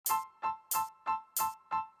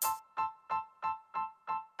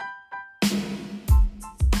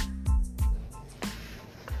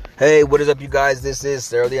Hey, what is up, you guys? This is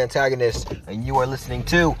Sarah the Antagonist, and you are listening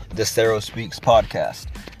to the Sarah Speaks podcast.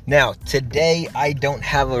 Now, today I don't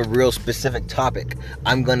have a real specific topic.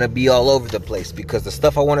 I'm going to be all over the place because the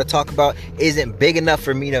stuff I want to talk about isn't big enough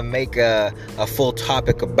for me to make a full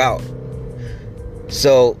topic about.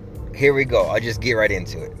 So, here we go. I'll just get right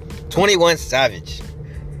into it. 21 Savage.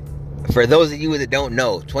 For those of you that don't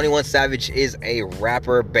know, 21 Savage is a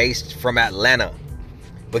rapper based from Atlanta.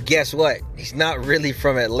 But guess what? He's not really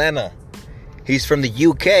from Atlanta. He's from the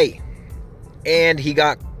UK. And he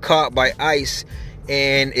got caught by ICE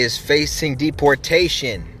and is facing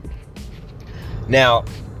deportation. Now,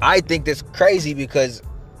 I think that's crazy because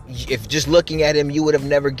if just looking at him, you would have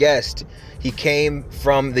never guessed. He came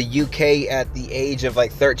from the UK at the age of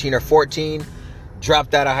like 13 or 14,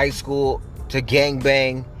 dropped out of high school to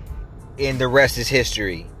gangbang, and the rest is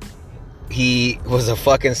history. He was a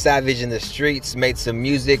fucking savage in the streets, made some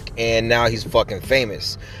music, and now he's fucking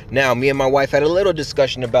famous. Now, me and my wife had a little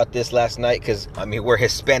discussion about this last night because, we're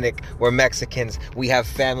Hispanic, we're Mexicans, we have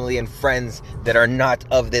family and friends that are not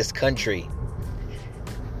of this country.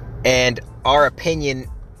 And our opinion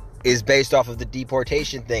is based off of the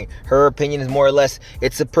deportation thing. Her opinion is more or less,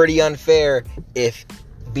 it's a pretty unfair if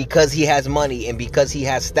because he has money and because he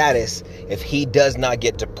has status, if he does not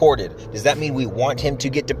get deported. Does that mean we want him to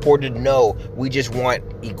get deported? No, we just want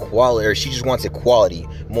equality, or she just wants equality,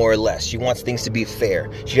 more or less. She wants things to be fair.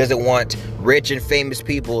 She doesn't want rich and famous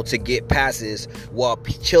people to get passes while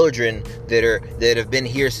children that have been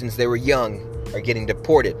here since they were young are getting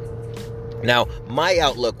deported. Now, my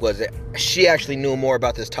outlook was that she actually knew more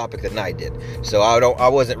about this topic than I did, so I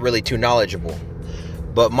wasn't really too knowledgeable.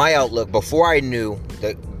 But my outlook, before I knew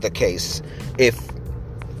the case, if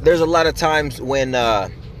there's a lot of times when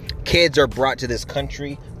kids are brought to this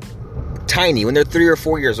country tiny, when they're 3 or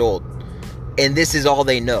 4 years old, and this is all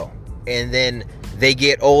they know, and then they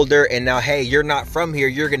get older, and now, hey, you're not from here,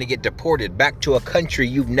 you're going to get deported back to a country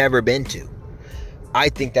you've never been to. I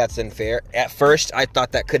think that's unfair. At first, I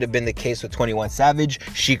thought that could have been the case with 21 Savage.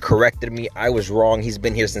 She corrected me. I was wrong. He's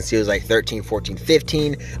been here since he was like 13, 14,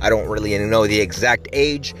 15. I don't really know the exact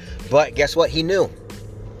age. But guess what? He knew.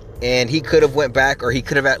 And he could have went back, or he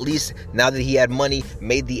could have at least, now that he had money,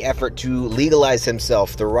 made the effort to legalize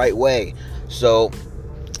himself the right way. So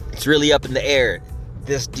it's really up in the air.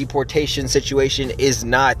 This deportation situation is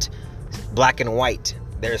not black and white.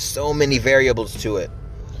 There's so many variables to it.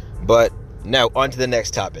 But now, on to the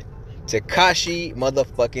next topic. Tekashi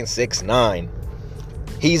motherfucking 6ix9ine.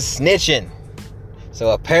 He's snitching. So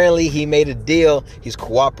apparently he made a deal. He's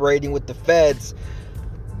cooperating with the feds.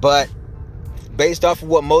 But based off of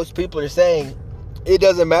what most people are saying, it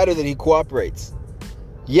doesn't matter that he cooperates.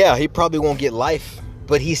 Yeah, he probably won't get life,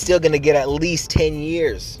 but he's still going to get at least 10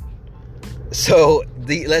 years. So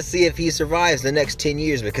let's see if he survives the next 10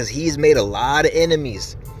 years, because he's made a lot of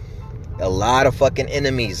enemies. A lot of fucking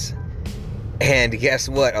enemies. And guess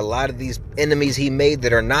what? A lot of these enemies he made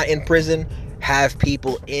that are not in prison have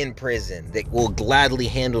people in prison that will gladly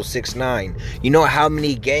handle 6ix9ine. You know how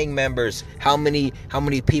many gang members, how many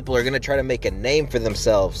people are going to try to make a name for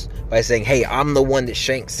themselves by saying, hey, I'm the one that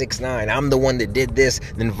shanked 6ix9ine. I'm the one that did this,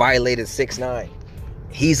 then violated 6ix9ine.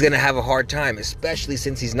 He's going to have a hard time, especially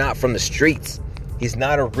since he's not from the streets. He's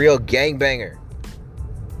not a real gangbanger.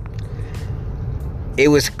 It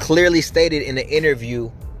was clearly stated in an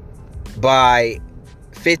interview by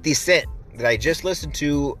 50 Cent that I just listened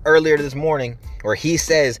to earlier this morning, where he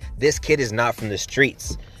says this kid is not from the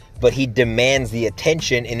streets, but he demands the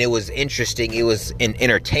attention, and it was interesting. It was an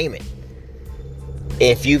entertainment.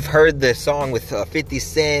 If you've heard the song with 50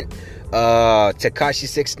 Cent, Tekashi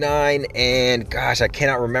 6ix9ine, and gosh, I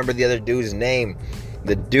cannot remember the other dude's name.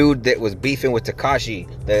 The dude that was beefing with Tekashi,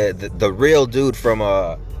 the real dude from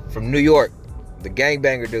New York, the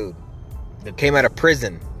gangbanger dude that came out of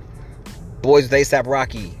prison. Boys with A$AP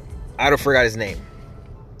Rocky. I don't forgot his name.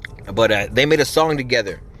 But they made a song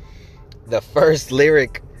together. The first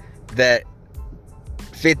lyric that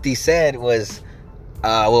 50 said was,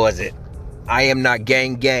 what was it? I am not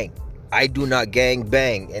gang. I do not gang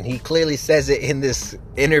bang. And he clearly says it in this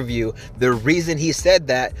interview. The reason he said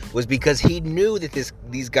that was because he knew that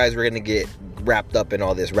these guys were going to get wrapped up in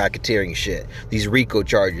all this racketeering shit. These RICO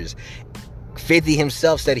charges. 50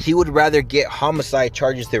 himself said he would rather get homicide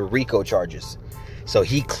charges than RICO charges. So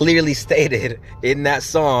he clearly stated in that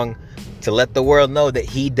song to let the world know that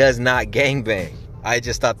he does not gangbang. I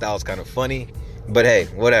just thought that was kind of funny. But hey,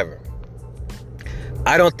 whatever.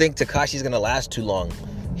 I don't think Tekashi's going to last too long.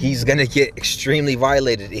 He's going to get extremely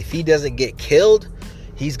violated. If he doesn't get killed,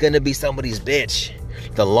 he's going to be somebody's bitch.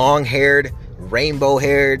 The long-haired,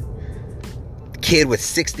 rainbow-haired kid with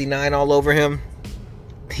 69 all over him.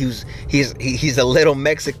 he's a little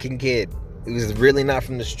Mexican kid. He was really not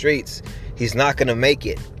from the streets. He's not gonna make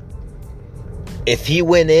it. If he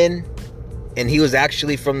went in and he was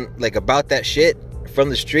actually from like about that shit from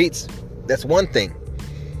the streets, that's one thing.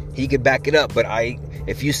 He could back it up. But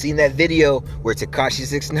if you've seen that video where Tekashi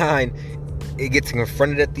 6ix9ine, it gets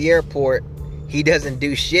confronted at the airport, he doesn't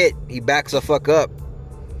do shit. He backs the fuck up.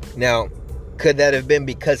 Now, could that have been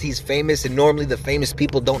because he's famous and normally the famous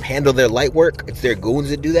people don't handle their light work? It's their goons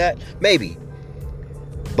that do that? Maybe.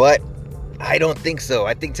 But I don't think so.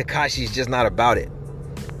 I think Tekashi's just not about it.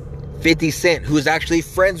 50 Cent, who's actually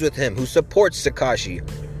friends with him, who supports Tekashi,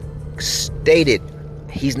 stated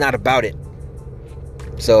he's not about it.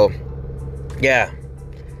 So, yeah.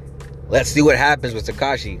 Let's see what happens with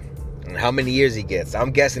Tekashi and how many years he gets.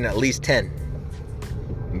 I'm guessing at least 10.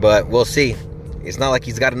 But we'll see. It's not like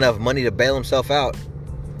he's got enough money to bail himself out.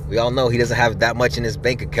 We all know he doesn't have that much in his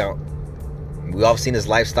bank account. We all seen his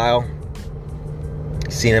lifestyle.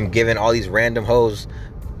 Seen him giving all these random hoes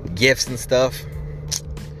gifts and stuff.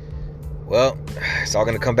 Well, it's all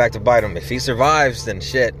gonna come back to bite him. If he survives, then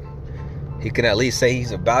shit, he can at least say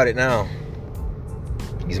he's about it now.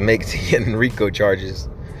 He's getting RICO charges.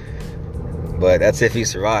 But that's if he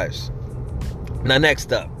survives. Now,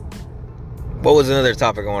 next up, what was another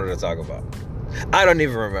topic I wanted to talk about? I don't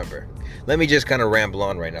even remember. Let me just kind of ramble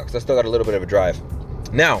on right now because I still got a little bit of a drive.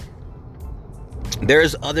 Now,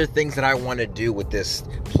 there's other things that I want to do with this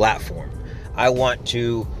platform. I want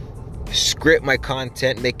to script my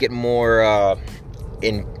content, make it more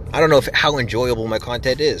I don't know how enjoyable my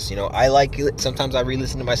content is. You know, I like it. Sometimes I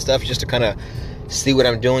re-listen to my stuff just to kind of see what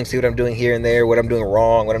I'm doing here and there, what I'm doing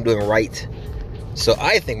wrong, what I'm doing right. So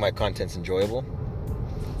I think my content's enjoyable.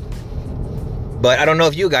 But I don't know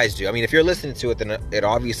if you guys do. I mean, if you're listening to it, then it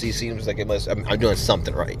obviously seems like I'm doing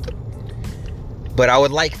something right. But I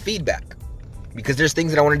would like feedback. Because there's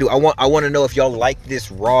things that I want to do. I want to know if y'all like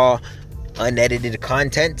this raw, unedited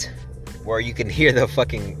content where you can hear the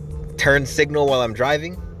fucking turn signal while I'm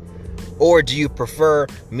driving. Or do you prefer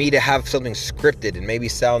me to have something scripted and maybe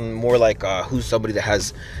sound more like who's somebody that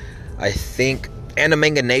has, I think,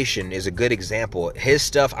 Animanga Nation is a good example. His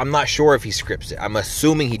stuff, I'm not sure if he scripts it. I'm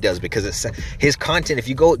assuming he does because it's his content. If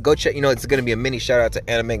you go check, you know, it's going to be a mini shout out to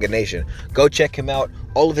Animanga Nation. Go check him out.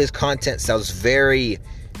 All of his content sounds very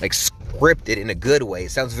like scripted in a good way.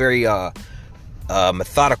 It sounds very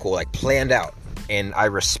methodical, like planned out. And I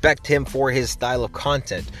respect him for his style of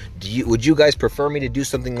content. Would you guys prefer me to do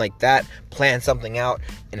something like that, plan something out,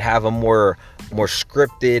 and have a more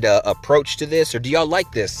scripted approach to this? Or do y'all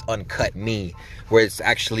like this uncut me, where it's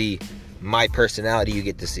actually my personality you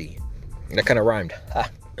get to see? That kind of rhymed.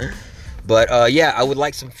 But yeah, I would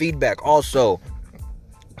like some feedback. Also,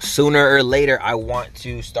 sooner or later, I want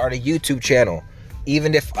to start a YouTube channel.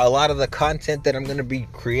 Even if a lot of the content that I'm going to be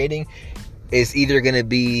creating is either going to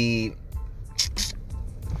be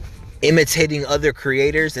imitating other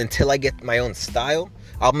creators until I get my own style,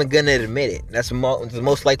 I'm gonna admit it. That's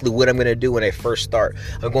most likely what I'm gonna do when I first start.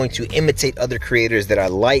 I'm going to imitate other creators that I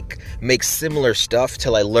like, make similar stuff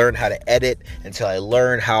till I learn how to edit, until I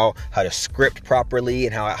learn how to script properly,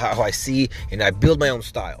 and how I see, and I build my own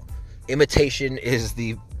style. Imitation is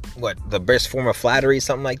the best form of flattery,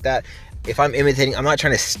 something like that. If I'm imitating, I'm not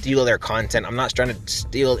trying to steal their content. I'm not trying to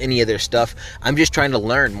steal any of their stuff. I'm just trying to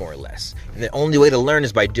learn, more or less. And the only way to learn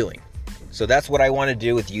is by doing. So that's what I want to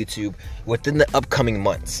do with YouTube within the upcoming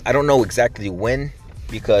months. I don't know exactly when,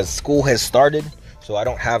 because school has started. So I'm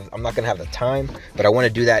not going to have the time, but I want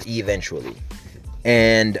to do that eventually.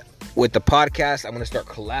 And with the podcast, I'm going to start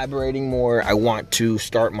collaborating more. I want to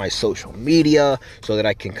start my social media so that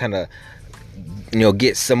I can kind of,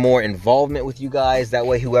 get some more involvement with you guys. That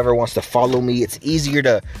way, whoever wants to follow me, it's easier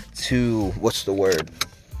to what's the word?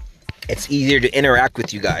 It's easier to interact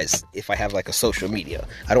with you guys if I have like a social media.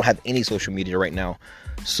 I don't have any social media right now.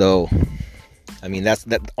 So, I mean,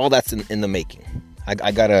 all that's in the making.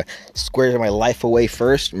 I gotta square my life away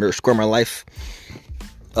first, or square my life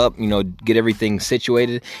up, get everything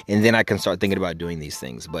situated, and then I can start thinking about doing these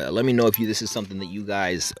things. But let me know if this is something that you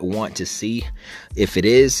guys want to see. If it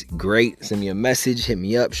is, great. Send me a message, hit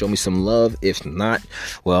me up, show me some love. If not,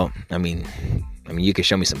 well, I mean, you can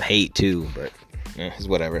show me some hate too, but it's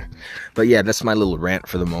whatever. But yeah, that's my little rant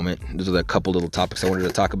for the moment. Those are a couple little topics I wanted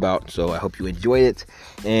to talk about, so I hope you enjoyed it.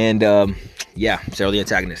 And yeah, Sarah the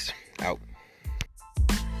Antagonist, out.